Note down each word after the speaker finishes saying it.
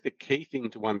key thing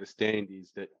to understand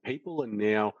is that people are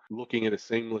now looking at a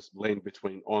seamless blend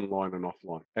between online and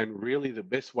offline. And really the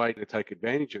best way to take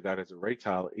advantage of that as a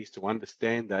retailer is to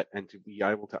understand that and to be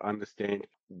able to understand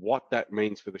what that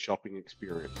means for the shopping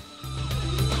experience.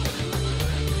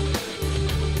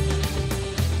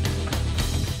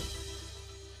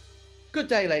 Good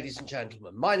day, ladies and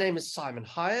gentlemen. My name is Simon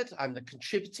Hyatt. I'm the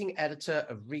contributing editor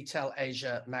of Retail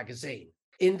Asia magazine.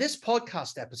 In this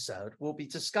podcast episode, we'll be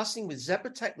discussing with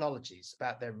Zebra Technologies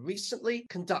about their recently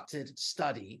conducted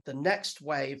study, The Next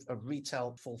Wave of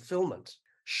Retail Fulfillment.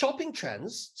 Shopping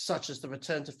trends, such as the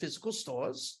return to physical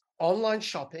stores, online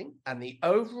shopping, and the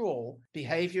overall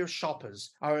behavior of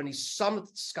shoppers are only some of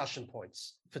the discussion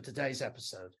points for today's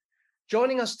episode.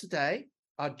 Joining us today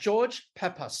are George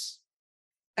Pepas,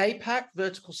 APAC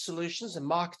Vertical Solutions and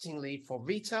Marketing Lead for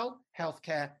Retail,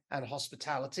 Healthcare, and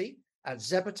Hospitality at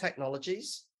Zebra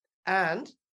Technologies,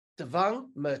 and Devang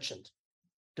Merchant,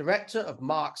 Director of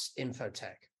Marks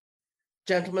Infotech.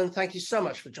 Gentlemen, thank you so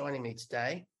much for joining me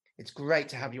today. It's great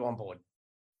to have you on board.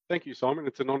 Thank you, Simon.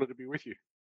 It's an honor to be with you.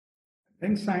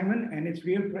 Thanks, Simon, and it's a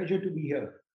real pleasure to be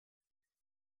here.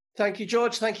 Thank you,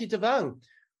 George. Thank you, Devang.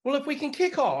 Well, if we can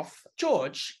kick off,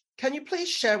 George, can you please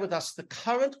share with us the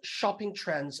current shopping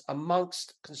trends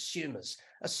amongst consumers,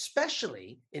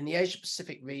 especially in the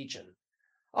Asia-Pacific region?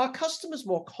 Are customers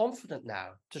more confident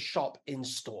now to shop in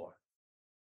store?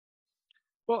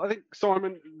 Well, I think,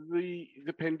 Simon, the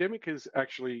pandemic has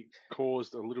actually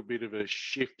caused a little bit of a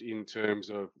shift in terms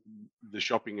of the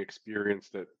shopping experience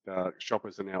that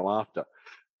shoppers are now after.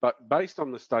 But based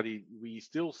on the study, we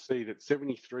still see that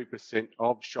 73%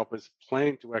 of shoppers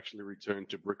plan to actually return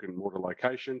to brick and mortar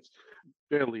locations.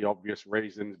 Fairly obvious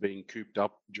reasons, being cooped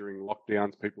up during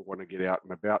lockdowns, people want to get out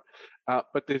and about.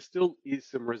 But there still is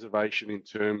some reservation in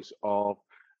terms of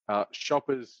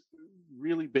shoppers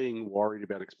really being worried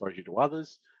about exposure to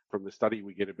others. From the study,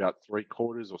 we get about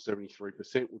 3/4 or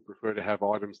 73% would prefer to have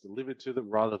items delivered to them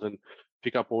rather than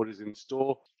pick up orders in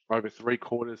store. Over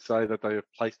 3/4 say that they have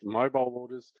placed mobile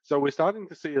orders. So we're starting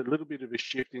to see a little bit of a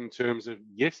shift in terms of,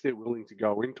 yes, they're willing to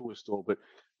go into a store, but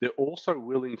they're also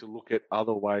willing to look at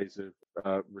other ways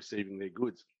of receiving their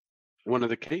goods. One of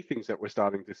the key things that we're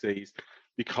starting to see is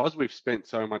because we've spent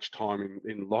so much time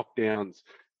in lockdowns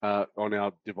on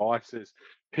our devices,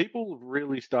 people have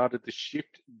really started to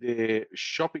shift their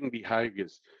shopping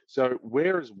behaviors. So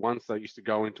whereas once they used to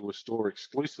go into a store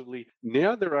exclusively,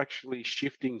 now they're actually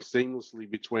shifting seamlessly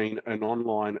between an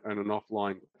online and an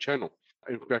offline channel.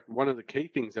 In fact, one of the key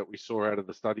things that we saw out of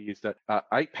the study is that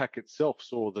APAC itself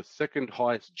saw the second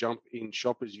highest jump in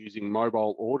shoppers using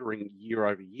mobile ordering year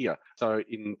over year. So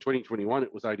in 2021,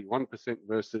 it was 81%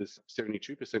 versus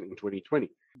 72% in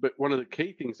 2020. But one of the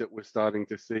key things that we're starting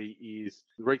to see is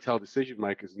retail decision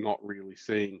makers not really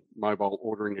seeing mobile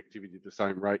ordering activity at the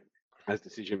same rate as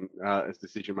decision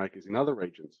makers in other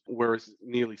regions. Whereas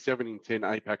nearly 7 in 10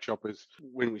 APAC shoppers,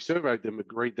 when we surveyed them,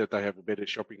 agreed that they have a better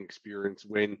shopping experience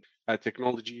when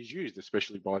technology is used,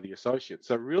 especially by the associates.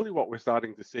 So really what we're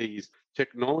starting to see is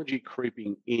technology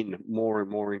creeping in more and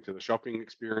more into the shopping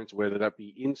experience, whether that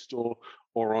be in-store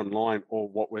or online, or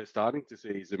what we're starting to see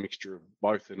is a mixture of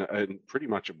both and pretty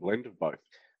much a blend of both.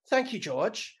 Thank you,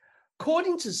 George.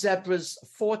 According to Zebra's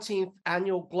 14th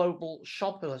annual Global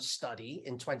Shopper Study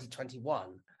in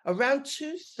 2021, around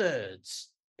 2/3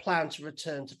 plan to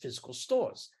return to physical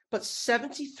stores, but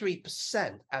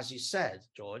 73%, as you said,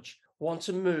 George, want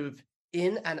to move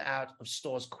in and out of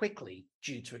stores quickly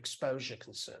due to exposure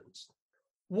concerns.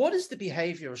 What is the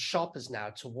behavior of shoppers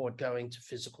now toward going to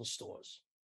physical stores?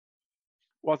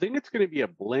 Well, I think it's going to be a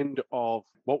blend of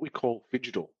what we call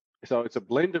phygital. So it's a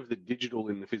blend of the digital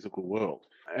in the physical world.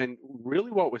 And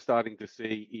really what we're starting to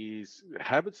see is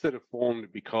habits that are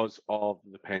formed because of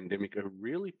the pandemic are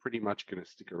really pretty much going to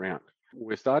stick around.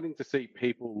 We're starting to see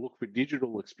people look for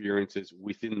digital experiences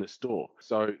within the store.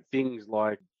 So things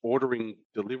like ordering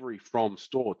delivery from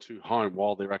store to home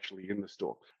while they're actually in the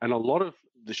store. And a lot of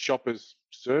the shoppers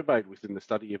surveyed within the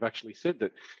study have actually said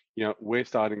that, we're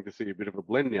starting to see a bit of a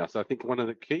blend now. So I think one of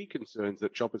the key concerns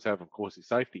that shoppers have, of course, is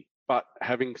safety. But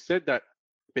having said that,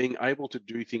 being able to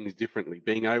do things differently,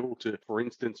 being able to, for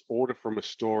instance, order from a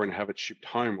store and have it shipped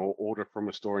home, or order from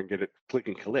a store and get it click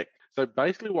and collect. So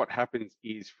basically what happens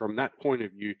is, from that point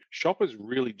of view, shoppers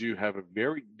really do have a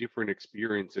very different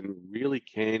experience and really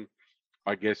can,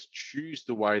 I guess, choose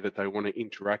the way that they want to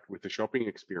interact with the shopping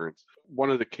experience. One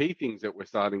of the key things that we're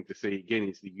starting to see again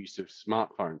is the use of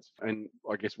smartphones. And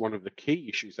I guess one of the key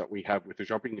issues that we have with the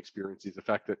shopping experience is the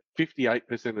fact that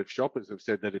 58% of shoppers have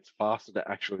said that it's faster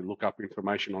to actually look up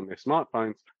information on their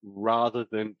smartphones rather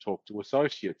than talk to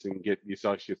associates and get the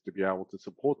associates to be able to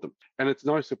support them. And it's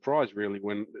no surprise really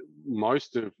when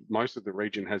most of the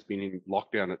region has been in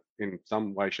lockdown in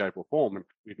some way, shape, or form, and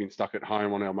we've been stuck at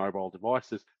home on our mobile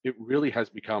devices. It really has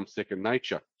become second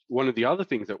nature. One of the other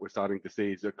things that we're starting to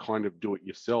see is a kind of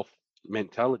do-it-yourself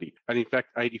mentality. And in fact,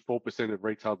 84% of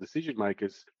retail decision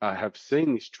makers have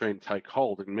seen this trend take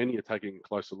hold, and many are taking a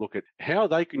closer look at how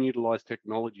they can utilize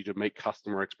technology to meet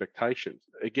customer expectations.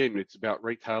 Again, it's about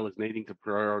retailers needing to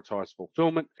prioritize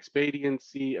fulfillment,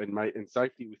 expediency, and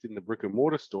safety within the brick and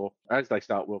mortar store as they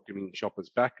start welcoming shoppers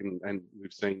back. And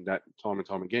we've seen that time and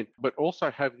time again. But also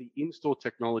have the in-store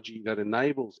technology that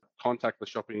enables contactless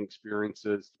shopping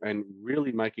experiences and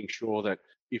really making sure that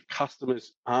if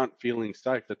customers aren't feeling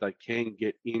safe, that they can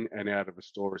get in and out of a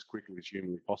store as quickly as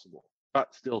humanly possible,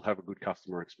 but still have a good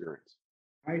customer experience.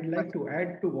 I'd like to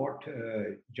add to what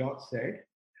George said.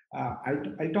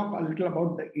 I'll talk a little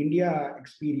about the India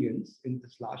experience in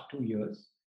this last 2 years.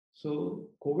 So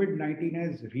COVID-19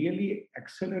 has really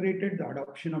accelerated the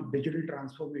adoption of digital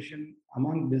transformation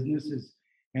among businesses.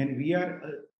 And we are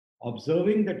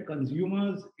observing that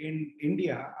consumers in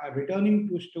India are returning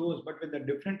to stores, but with a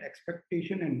different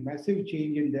expectation and massive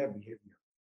change in their behavior.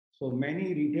 So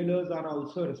many retailers are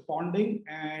also responding,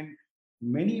 and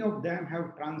many of them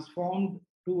have transformed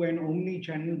to an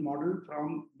omni-channel model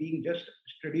from being just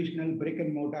traditional brick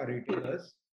and mortar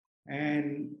retailers.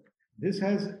 And this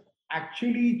has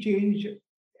actually changed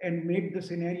and made the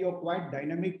scenario quite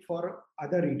dynamic for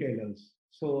other retailers.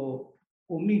 So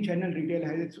omni-channel retail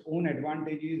has its own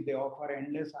advantages. They offer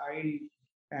endless aisle,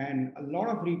 and a lot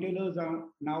of retailers are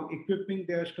now equipping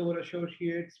their store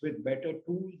associates with better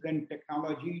tools and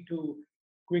technology to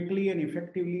quickly and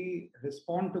effectively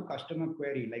respond to customer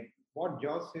query. Like what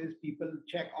Josh says, people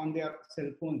check on their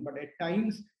cell phones, but at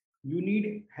times you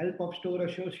need help of store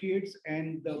associates,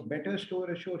 and the better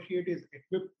store associate is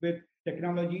equipped with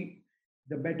technology,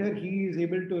 the better he is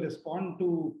able to respond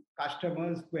to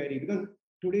customers' query. Because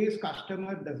today's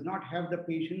customer does not have the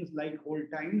patience like old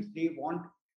times. They want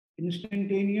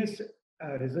instantaneous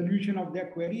resolution of their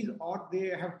queries, or they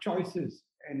have choices,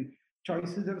 and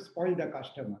choices have spoiled the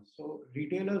customer. So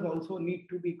retailers also need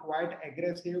to be quite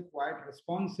aggressive, quite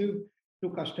responsive to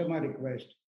customer request.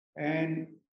 And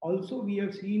also we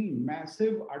have seen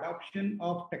massive adoption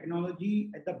of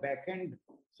technology at the back end.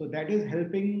 So that is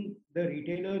helping the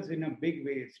retailers in a big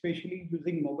way, especially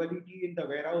using mobility in the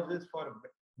warehouses for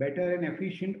better and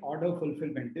efficient order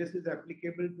fulfillment. This is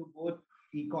applicable to both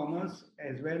e-commerce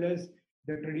as well as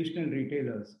the traditional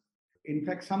retailers. In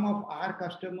fact, some of our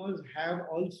customers have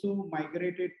also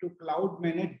migrated to cloud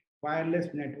managed wireless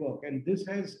network, and this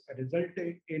has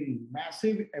resulted in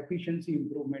massive efficiency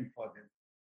improvement for them.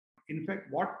 In fact,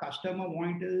 what customer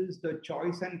want is the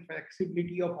choice and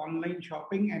flexibility of online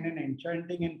shopping and an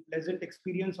enchanting and pleasant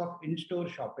experience of in-store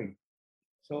shopping.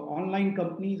 So online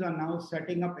companies are now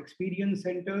setting up experience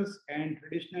centers, and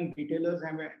traditional retailers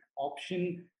have an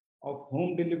option of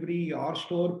home delivery or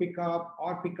store pickup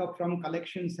or pickup from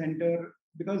collection center,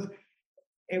 because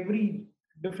every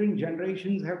different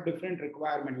generations have different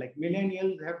requirement. Like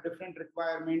millennials have different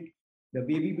requirement, the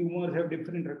baby boomers have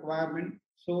different requirement.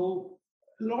 So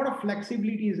a lot of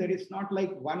flexibility is that it's not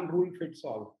like one rule fits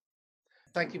all.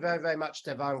 Thank you very, very much,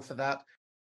 Devang, for that.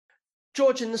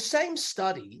 George, in the same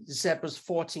study, Zebra's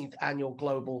 14th annual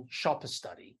global shopper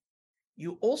study,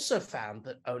 you also found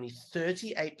that only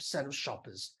 38% of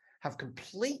shoppers have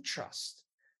complete trust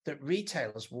that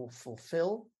retailers will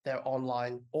fulfill their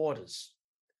online orders.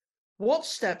 What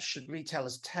steps should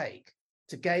retailers take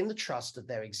to gain the trust of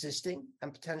their existing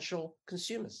and potential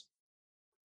consumers?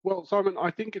 Well, Simon,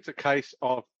 I think it's a case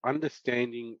of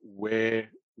understanding where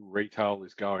retail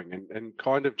is going, and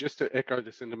kind of just to echo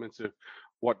the sentiments of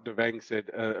what Devang said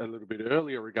a little bit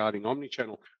earlier regarding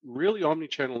omnichannel. Really,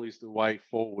 omnichannel is the way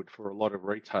forward for a lot of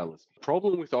retailers. The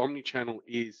problem with omnichannel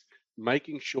is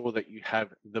making sure that you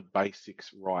have the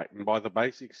basics right. And by the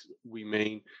basics, we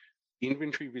mean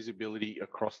inventory visibility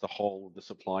across the whole of the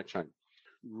supply chain.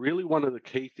 Really, one of the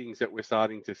key things that we're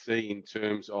starting to see in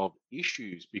terms of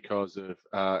issues because of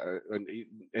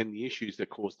and the issues that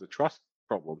cause the trust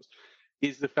problems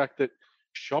is the fact that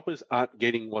shoppers aren't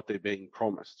getting what they're being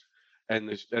promised, and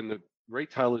the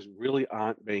retailers really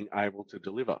aren't being able to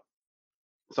deliver.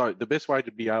 So the best way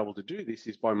to be able to do this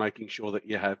is by making sure that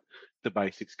you have the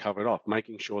basics covered off,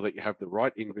 making sure that you have the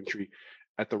right inventory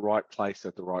at the right place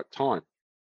at the right time.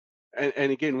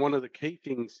 And again, one of the key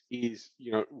things is,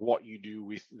 what you do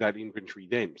with that inventory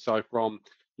then. So from,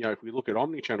 if we look at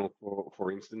omnichannel,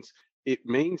 for instance, it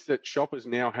means that shoppers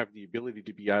now have the ability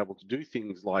to be able to do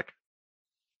things like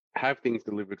have things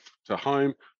delivered to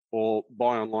home, or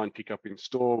buy online, pick up in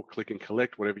store, click and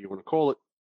collect, whatever you want to call it.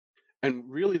 And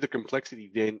really the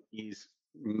complexity then is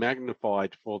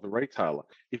magnified for the retailer.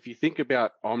 If you think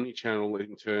about omni-channel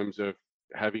in terms of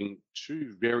having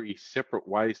two very separate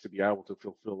ways to be able to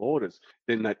fulfill orders,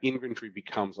 then that inventory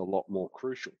becomes a lot more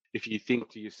crucial. If you think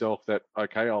to yourself that,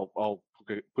 okay, I'll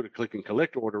put a click and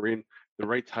collect order in, the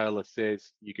retailer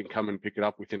says you can come and pick it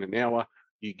up within an hour,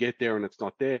 you get there and it's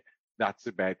not there, that's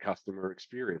a bad customer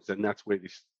experience. And that's where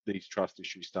these trust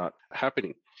issues start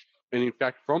happening. And in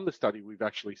fact, from the study, we've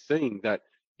actually seen that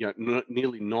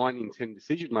nearly 9 in 10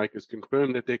 decision makers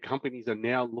confirm that their companies are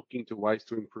now looking to ways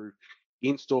to improve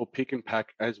in-store pick and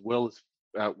pack as well as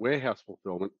warehouse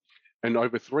fulfillment. And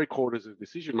over 3/4 of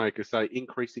decision makers say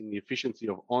increasing the efficiency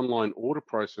of online order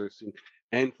processing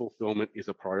and fulfillment is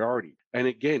a priority. And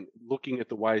again, looking at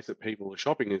the ways that people are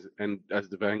shopping, and as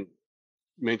Devang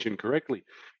mentioned correctly,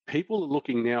 people are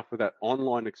looking now for that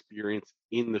online experience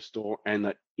in the store and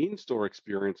that in-store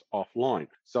experience offline.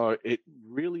 So it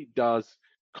really does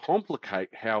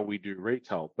complicate how we do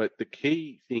retail. But the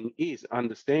key thing is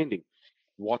understanding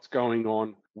what's going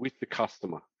on with the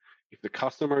customer. If the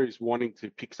customer is wanting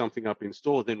to pick something up in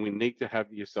store, then we need to have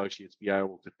the associates be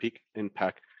able to pick and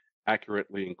pack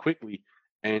accurately and quickly.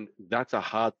 And that's a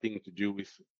hard thing to do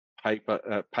with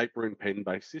paper and pen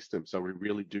based systems. So we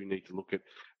really do need to look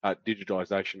at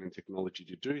digitization and technology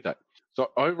to do that.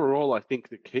 So overall, I think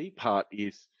the key part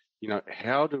is,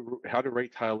 how do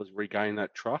retailers regain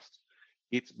that trust?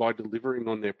 It's by delivering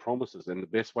on their promises. And the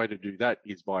best way to do that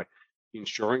is by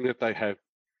ensuring that they have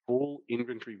full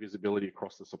inventory visibility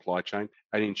across the supply chain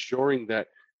and ensuring that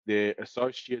their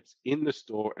associates in the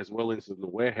store as well as in the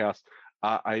warehouse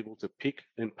are able to pick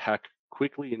and pack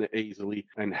quickly and easily,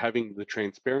 and having the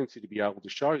transparency to be able to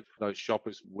show those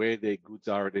shoppers where their goods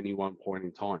are at any one point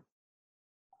in time.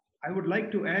 I would like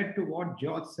to add to what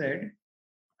George said.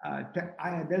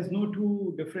 There's no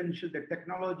two differential. The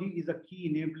technology is a key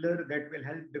enabler that will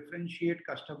help differentiate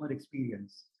customer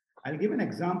experience. I'll give an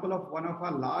example of one of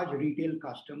our large retail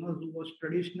customers who was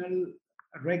traditional,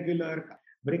 regular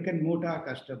brick and mortar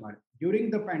customer.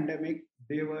 During the pandemic,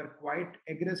 they were quite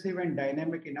aggressive and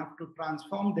dynamic enough to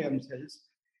transform themselves,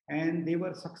 and they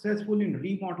were successful in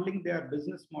remodeling their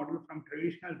business model from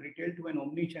traditional retail to an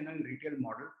omni-channel retail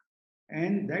model,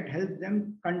 and that helped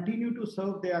them continue to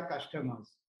serve their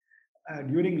customers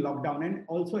during lockdown and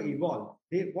also evolve.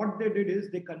 What they did is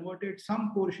they converted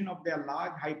some portion of their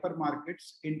large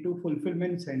hypermarkets into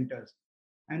fulfillment centers.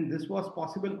 And this was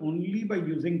possible only by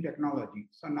using technology.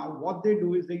 So now what they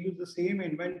do is they use the same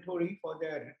inventory for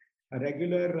their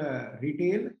regular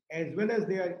retail as well as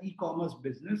their e-commerce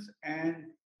business, and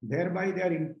thereby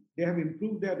they have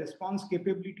improved their response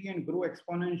capability and grow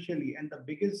exponentially. And the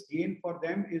biggest gain for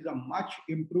them is a much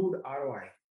improved ROI.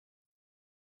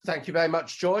 Thank you very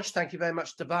much, George. Thank you very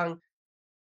much, Devang.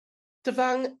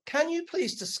 Devang, can you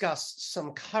please discuss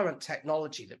some current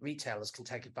technology that retailers can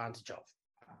take advantage of?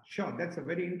 Sure, that's a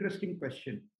very interesting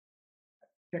question.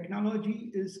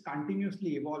 Technology is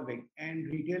continuously evolving, and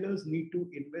retailers need to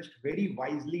invest very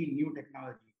wisely in new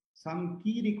technology. Some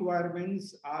key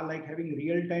requirements are like having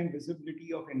real-time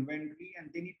visibility of inventory,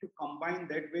 and they need to combine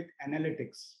that with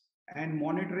analytics. And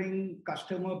monitoring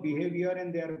customer behavior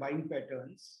and their buying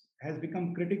patterns has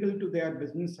become critical to their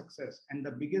business success. And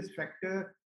the biggest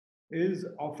factor is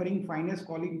offering finest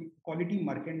quality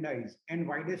merchandise and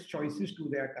widest choices to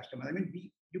their customers. I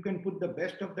mean, you can put the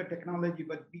best of the technology,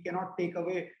 but we cannot take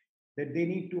away that they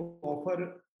need to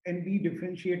offer and be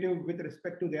differentiative with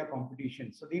respect to their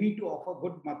competition. So they need to offer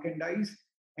good merchandise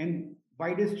and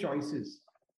widest choices.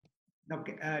 Now,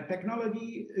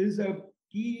 technology is a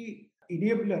key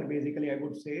enabler, basically, I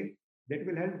would say, that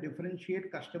will help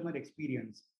differentiate customer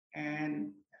experience.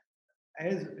 And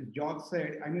as George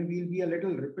said, I mean, we'll be a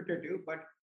little repetitive, but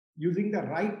using the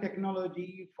right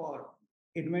technology for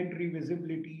inventory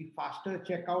visibility, faster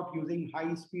checkout using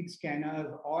high-speed scanners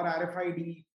or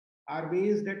RFID are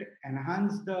ways that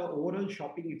enhance the overall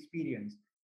shopping experience.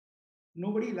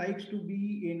 Nobody likes to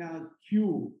be in a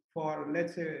queue for,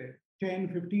 let's say, 10,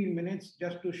 15 minutes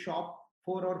just to shop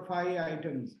 4 or 5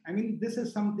 items. I mean, this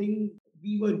is something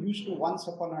we were used to once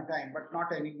upon a time, but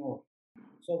not anymore.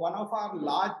 So one of our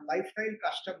large lifestyle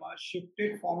customers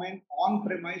shifted from an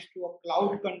on-premise to a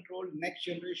cloud-controlled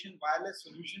next-generation wireless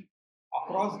solution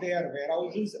across their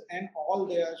warehouses and all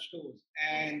their stores.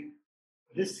 And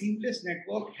this seamless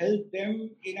network helped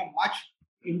them in a much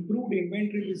improved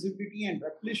inventory visibility and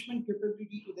replenishment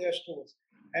capability to their stores.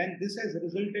 And this has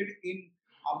resulted in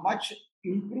a much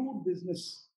improved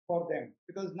business for them,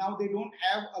 because now they don't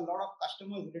have a lot of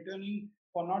customers returning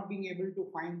for not being able to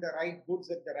find the right goods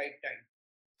at the right time.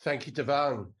 Thank you,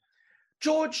 Devang.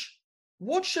 George,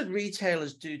 What should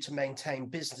retailers do to maintain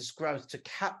business growth to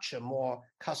capture more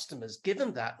customers,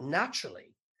 given that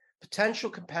naturally potential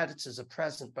competitors are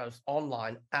present both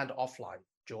online and offline?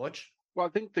 George? Well, I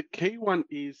think the key one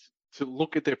is to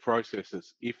look at their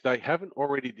processes. If they haven't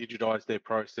already digitized their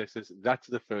processes, that's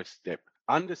the first step.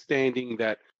 Understanding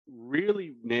that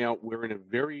really now we're in a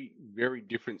very, very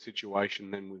different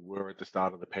situation than we were at the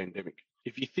start of the pandemic.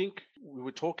 If you think we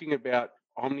were talking about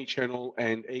omni-channel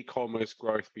and e-commerce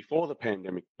growth before the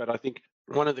pandemic, but I think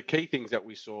one of the key things that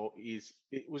we saw is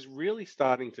it was really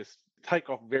starting to take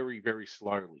off very, very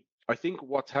slowly. I think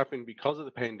what's happened because of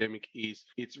the pandemic is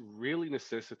it's really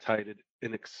necessitated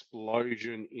an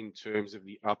explosion in terms of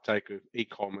the uptake of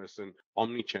e-commerce and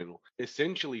omni-channel,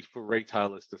 essentially for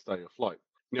retailers to stay afloat.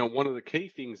 Now, one of the key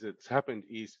things that's happened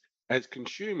is as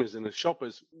consumers and as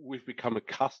shoppers, we've become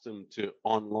accustomed to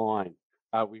online.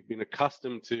 We've been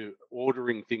accustomed to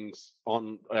ordering things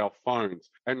on our phones,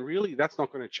 and really that's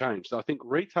not going to change. So I think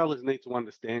retailers need to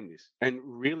understand this and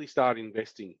really start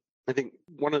investing. I think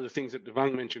one of the things that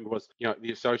Devang mentioned was,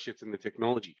 the associates and the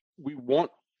technology. We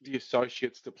want the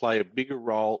associates to play a bigger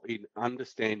role in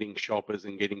understanding shoppers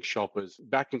and getting shoppers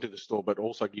back into the store, but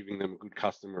also giving them a good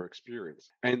customer experience.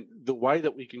 And the way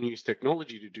that we can use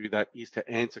technology to do that is to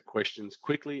answer questions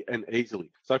quickly and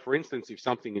easily. So for instance, if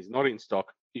something is not in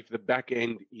stock, if the back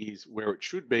end is where it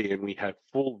should be and we have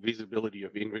full visibility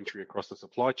of inventory across the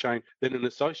supply chain, then an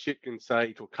associate can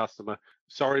say to a customer,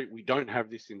 sorry, we don't have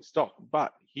this in stock,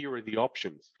 but here are the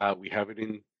options. We have it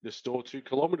in the store 2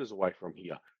 kilometers away from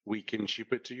here. We can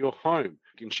ship it to your home.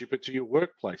 We can ship it to your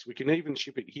workplace. We can even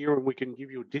ship it here and we can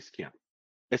give you a discount.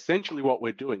 Essentially, what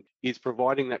we're doing is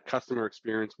providing that customer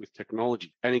experience with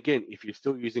technology. And again, if you're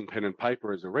still using pen and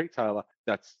paper as a retailer,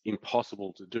 that's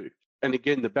impossible to do. And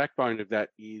again, the backbone of that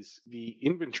is the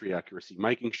inventory accuracy,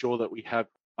 making sure that we have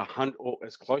 100 or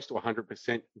as close to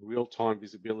 100% real-time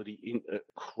visibility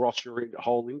across your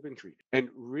whole inventory. And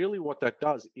really what that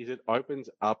does is it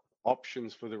opens up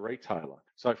options for the retailer.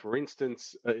 So for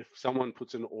instance, if someone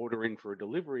puts an order in for a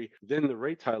delivery, then the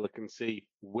retailer can see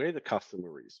where the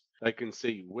customer is. They can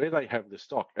see where they have the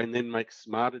stock and then make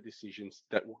smarter decisions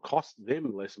that will cost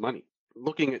them less money.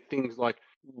 Looking at things like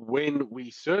when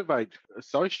we surveyed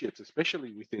associates,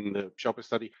 especially within the shopper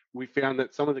study, we found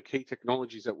that some of the key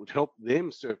technologies that would help them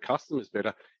serve customers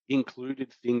better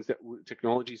included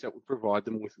technologies that would provide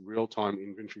them with real-time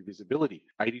inventory visibility.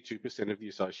 82% of the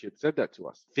associates said that to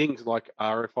us. Things like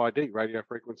RFID, radio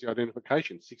frequency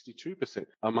identification, 62%,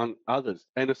 among others.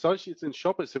 And associates and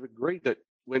shoppers have agreed that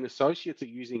when associates are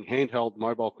using handheld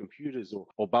mobile computers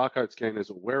or barcode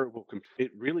scanners or wearable, it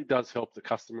really does help the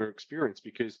customer experience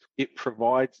because it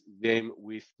provides them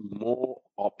with more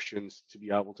options to be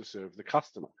able to serve the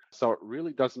customer. So it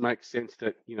really does make sense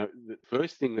that, the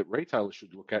first thing that retailers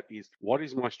should look at is what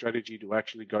is my strategy to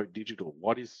actually go digital?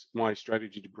 What is my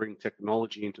strategy to bring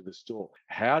technology into the store?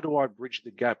 How do I bridge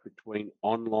the gap between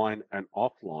online and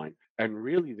offline? And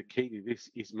really the key to this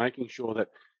is making sure that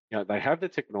they have the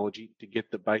technology to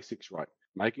get the basics right,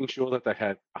 making sure that they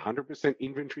have 100%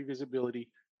 inventory visibility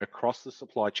across the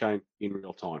supply chain in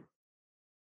real time.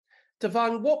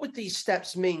 Devang, what would these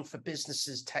steps mean for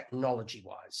businesses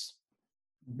technology-wise?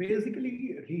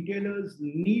 Basically, retailers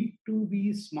need to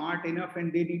be smart enough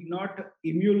and they need not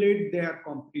emulate their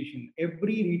competition.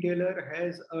 Every retailer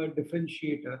has a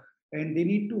differentiator and they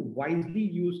need to wisely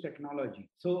use technology.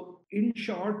 So in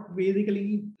short,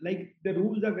 basically, like the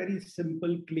rules are very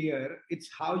simple, clear. It's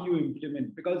how you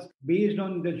implement, because based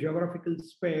on the geographical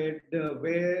spread,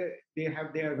 where they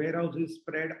have their warehouses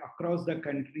spread across the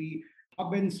country,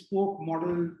 hub and spoke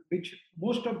model, which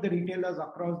most of the retailers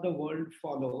across the world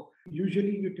follow.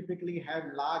 Usually you typically have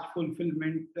large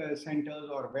fulfillment centers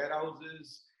or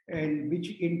warehouses, and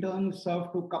which in turn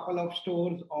serve to a couple of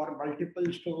stores or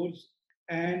multiple stores.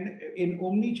 And in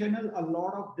omni-channel, a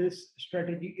lot of this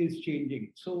strategy is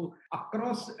changing. So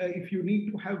across, if you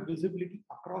need to have visibility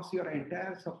across your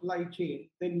entire supply chain,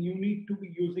 then you need to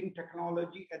be using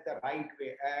technology at the right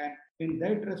way. And in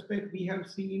that respect, we have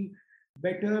seen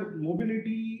better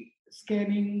mobility,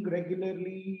 scanning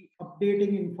regularly,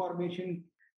 updating information,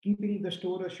 keeping the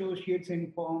store associates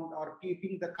informed or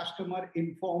keeping the customer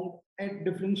informed at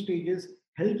different stages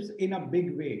helps in a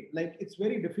big way. Like, it's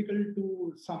very difficult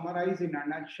to summarize in a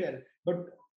nutshell, but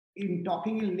in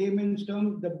talking in layman's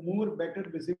terms, the more better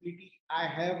visibility I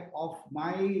have of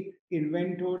my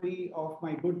inventory, of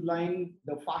my good line,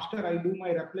 the faster I do my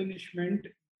replenishment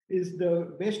is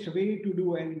the best way to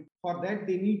do. And for that,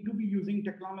 they need to be using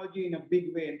technology in a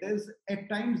big way. And at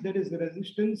times there is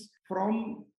resistance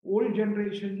from old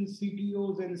generation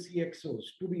CTOs and CXOs,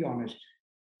 to be honest.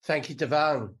 Thank you,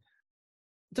 Devang.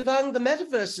 Devang, the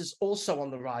metaverse is also on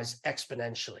the rise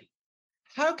exponentially.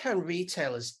 How can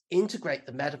retailers integrate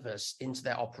the metaverse into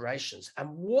their operations, and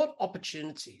what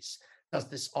opportunities does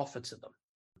this offer to them?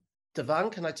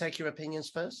 Devang, can I take your opinions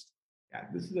first? Yeah,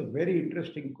 this is a very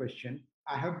interesting question.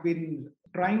 I have been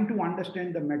trying to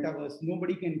understand the metaverse.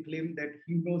 Nobody can claim that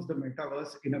he knows the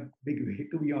metaverse in a big way,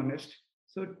 to be honest.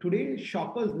 So today,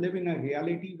 shoppers live in a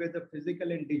reality where the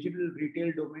physical and digital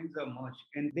retail domains are merged,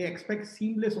 and they expect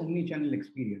seamless omni-channel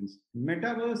experience.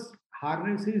 Metaverse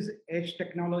harnesses edge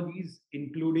technologies,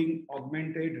 including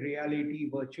augmented reality,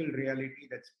 virtual reality,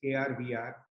 that's AR,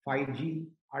 VR, 5G,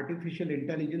 artificial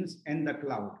intelligence, and the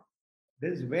cloud.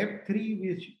 There's Web3,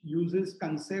 which uses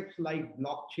concepts like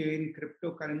blockchain,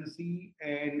 cryptocurrency,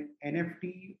 and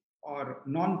NFT or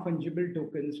non fungible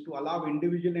tokens to allow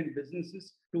individuals and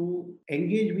businesses to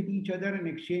engage with each other and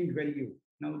exchange value.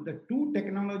 Now, the two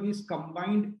technologies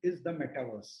combined is the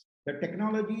metaverse. The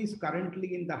technology is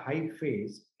currently in the hype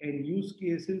phase, and use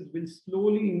cases will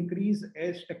slowly increase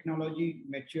as technology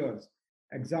matures.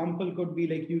 Example could be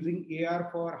like using AR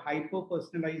for hyper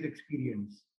personalized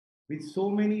experience. With so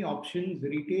many options,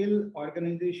 retail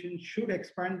organizations should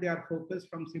expand their focus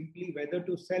from simply whether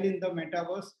to sell in the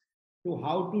metaverse to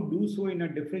how to do so in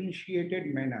a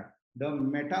differentiated manner. The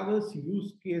metaverse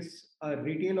use case a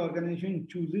retail organization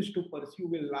chooses to pursue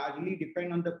will largely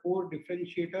depend on the core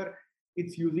differentiator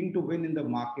it's using to win in the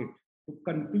market. To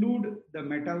conclude, the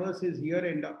metaverse is here,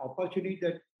 and the opportunity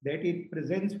that it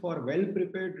presents for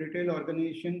well-prepared retail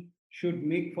organization should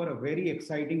make for a very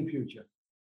exciting future.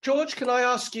 George, can I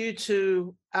ask you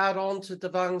to add on to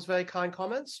Devang's very kind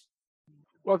comments?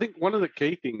 Well, I think one of the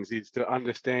key things is to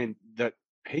understand that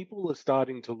people are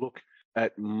starting to look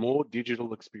at more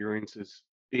digital experiences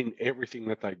in everything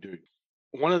that they do.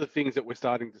 One of the things that we're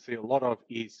starting to see a lot of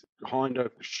is kind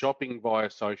of shopping via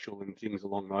social and things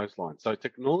along those lines. So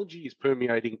technology is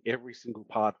permeating every single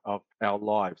part of our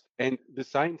lives. And the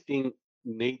same thing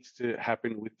needs to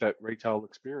happen with that retail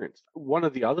experience. One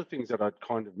of the other things that I'd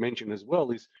kind of mention as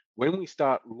well is when we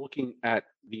start looking at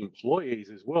the employees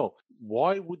as well,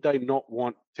 why would they not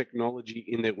want technology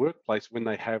in their workplace when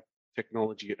they have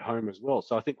technology at home as well?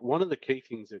 So I think one of the key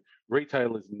things that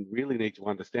retailers really need to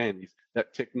understand is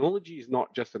that technology is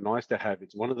not just a nice to have,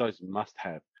 it's one of those must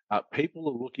have. People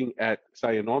are looking at,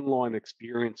 say, an online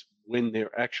experience when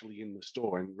they're actually in the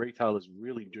store, and retailers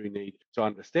really do need to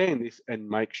understand this and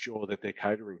make sure that they're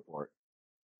catering for it.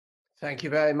 Thank you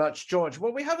very much, George.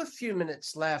 Well, we have a few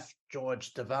minutes left,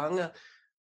 George Devang.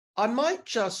 I might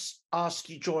just ask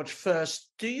you, George,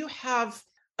 first, do you have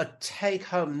a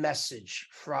take-home message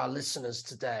for our listeners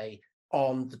today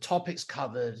on the topics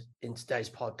covered in today's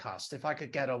podcast? If I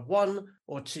could get a 1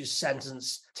 or 2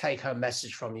 sentence take-home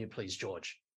message from you, please,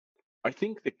 George. I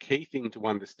think the key thing to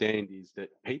understand is that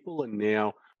people are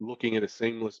now looking at a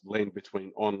seamless blend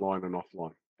between online and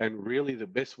offline. And really the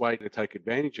best way to take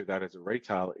advantage of that as a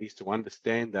retailer is to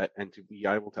understand that and to be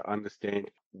able to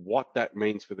understand what that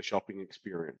means for the shopping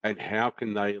experience and how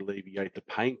can they alleviate the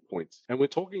pain points. And we're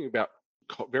talking about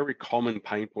very common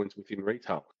pain points within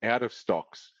retail: out of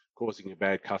stocks, causing a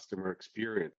bad customer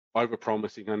experience,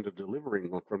 over-promising,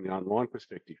 under-delivering from the online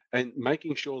perspective, and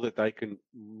making sure that they can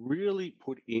really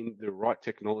put in the right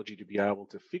technology to be able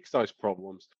to fix those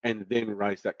problems and then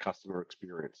raise that customer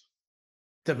experience.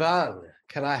 Devang,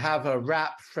 can I have a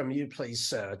wrap from you, please,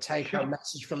 sir? Take-home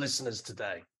message for listeners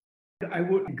today. I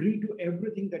would agree to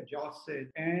everything that Josh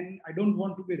said, and I don't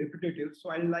want to be repetitive,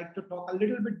 so I like to talk a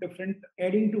little bit different,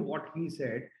 adding to what he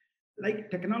said.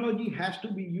 Like, technology has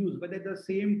to be used, but at the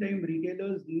same time,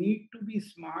 retailers need to be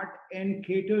smart and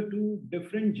cater to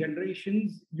different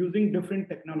generations using different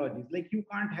technologies. Like, you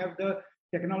can't have the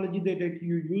technology that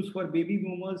you use for baby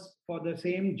boomers for the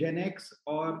same Gen X,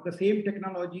 or the same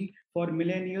technology for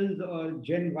millennials or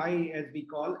Gen Y, as we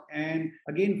call. And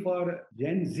again, for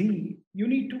Gen Z, you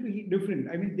need to be different.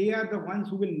 I mean, they are the ones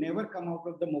who will never come out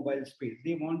of the mobile space.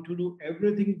 They want to do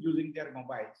everything using their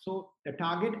mobile. So the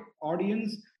target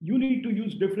audience, you need to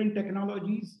use different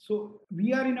technologies. So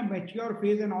we are in a mature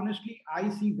phase, and honestly, I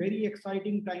see very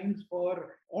exciting times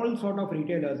for all sort of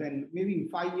retailers. And maybe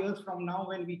 5 years from now,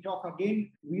 when we talk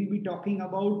again, we'll be talking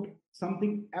about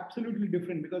something absolutely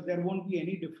different, because there won't be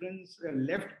any difference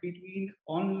left between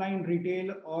online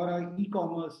retail or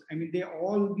e-commerce. I mean, they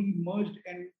all be merged,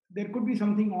 and there could be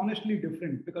something honestly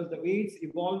different, because the way it's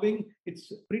evolving,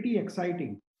 it's pretty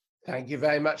exciting. Thank you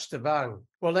very much, Devang.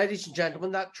 Well, ladies and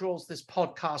gentlemen, that draws this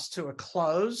podcast to a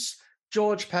close.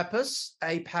 George Peppers,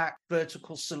 APAC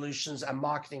Vertical Solutions and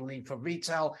Marketing Lead for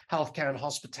Retail, Healthcare and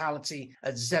Hospitality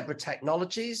at Zebra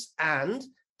Technologies, and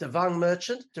Devang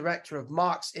Merchant, Director of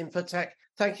Marks Infotech.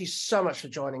 Thank you so much for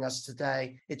joining us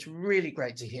today. It's really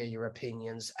great to hear your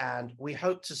opinions, and we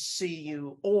hope to see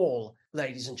you all,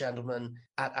 ladies and gentlemen,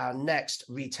 at our next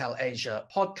Retail Asia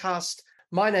podcast.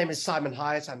 My name is Simon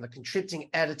Hyatt. I'm the contributing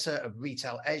editor of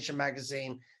Retail Asia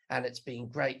magazine, and it's been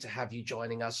great to have you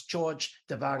joining us. George,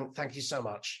 Devang, thank you so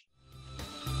much.